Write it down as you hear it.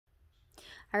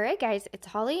Alright guys, it's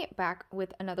Holly back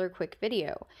with another quick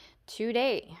video.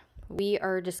 Today we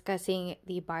are discussing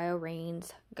the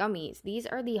BioReigns gummies. These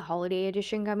are the holiday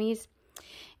edition gummies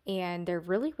and they're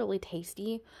really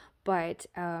tasty, but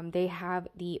they have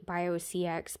the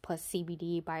BioCX plus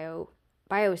CBD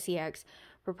BioCX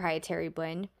proprietary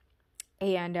blend.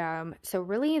 And so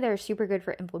really they're super good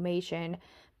for inflammation,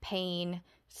 pain,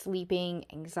 sleeping,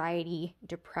 anxiety,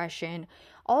 depression,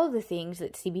 all of the things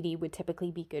that CBD would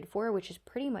typically be good for, which is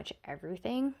pretty much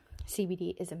everything.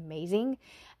 CBD is amazing.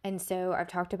 And so I've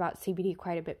talked about CBD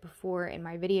quite a bit before in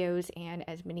my videos. And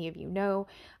as many of you know,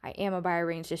 I am a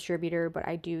BioReigns distributor, but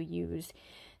I do use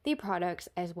the products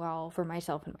as well for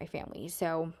myself and my family.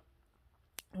 So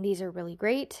these are really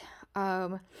great.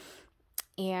 And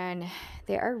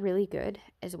they are really good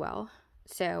as well.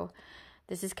 So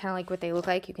this is kind of like what they look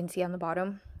like. You can see on the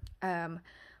bottom.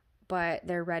 But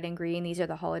they're red and green. These are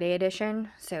the holiday edition.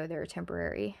 So they're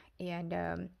temporary.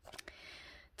 And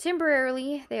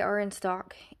temporarily they are in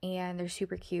stock. And they're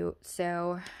super cute.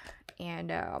 So,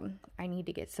 and I need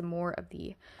to get some more of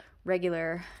the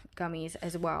regular gummies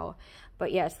as well.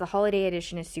 But yes, the holiday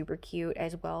edition is super cute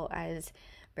as well as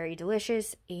very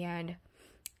delicious. And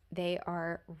they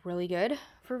are really good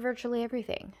for virtually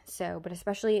everything. So, but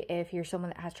especially if you're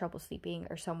someone that has trouble sleeping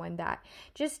or someone that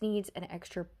just needs an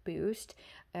extra boost,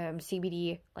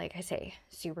 CBD, like I say,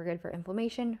 super good for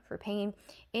inflammation, for pain,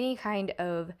 any kind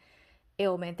of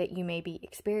ailment that you may be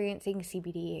experiencing.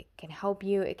 CBD can help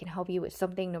you. It can help you with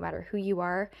something no matter who you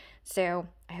are. So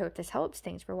I hope this helps.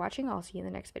 Thanks for watching. I'll see you in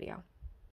the next video.